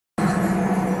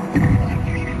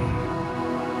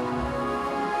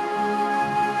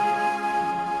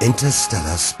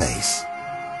Interstellar space,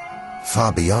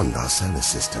 far beyond our solar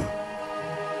system.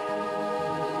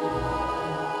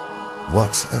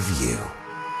 What a view!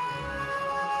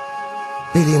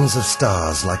 Billions of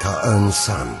stars like our own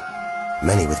sun,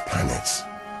 many with planets,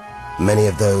 many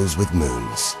of those with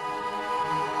moons.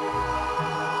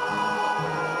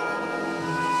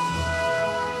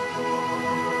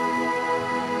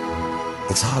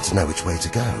 It's hard to know which way to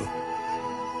go.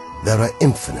 There are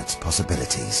infinite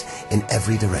possibilities in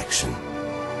every direction.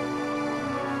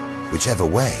 Whichever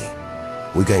way,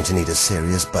 we're going to need a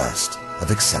serious burst of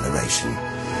acceleration.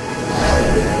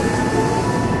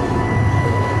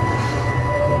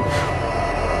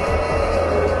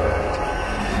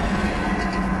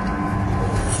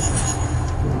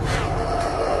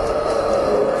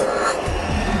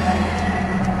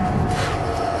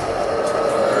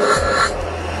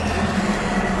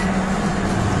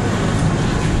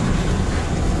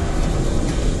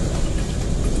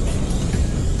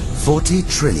 $40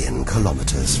 trillion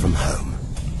kilometers from home.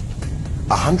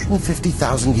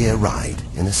 150,000-year ride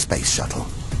in a space shuttle.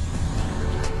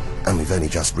 And we've only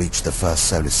just reached the first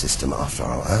solar system after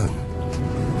our own.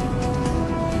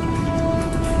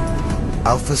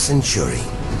 Alpha Centauri.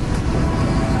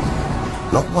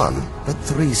 Not one, but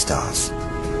 3 stars.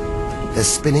 They're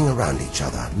spinning around each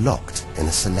other, locked in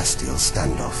a celestial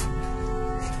standoff.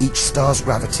 Each star's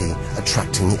gravity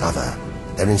attracting the other,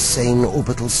 their insane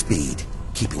orbital speed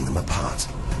keeping them apart.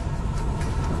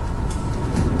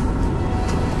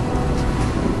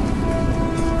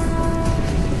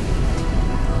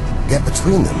 Get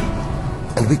between them,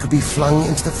 and we could be flung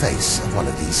into the face of one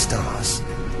of these stars.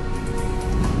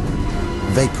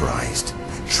 Vaporized,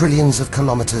 trillions of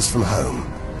kilometers from home.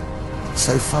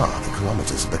 So far, the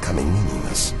kilometers are becoming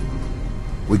meaningless.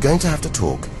 We're going to have to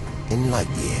talk in light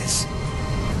years.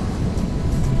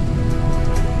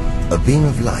 A beam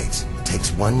of light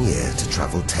takes 1 year to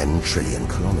travel 10 trillion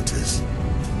kilometers.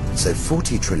 So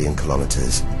 40 trillion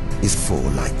kilometers is 4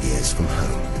 light years from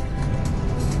home.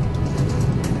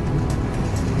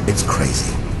 It's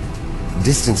crazy.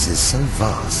 Distances so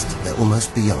vast, they're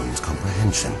almost beyond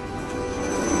comprehension.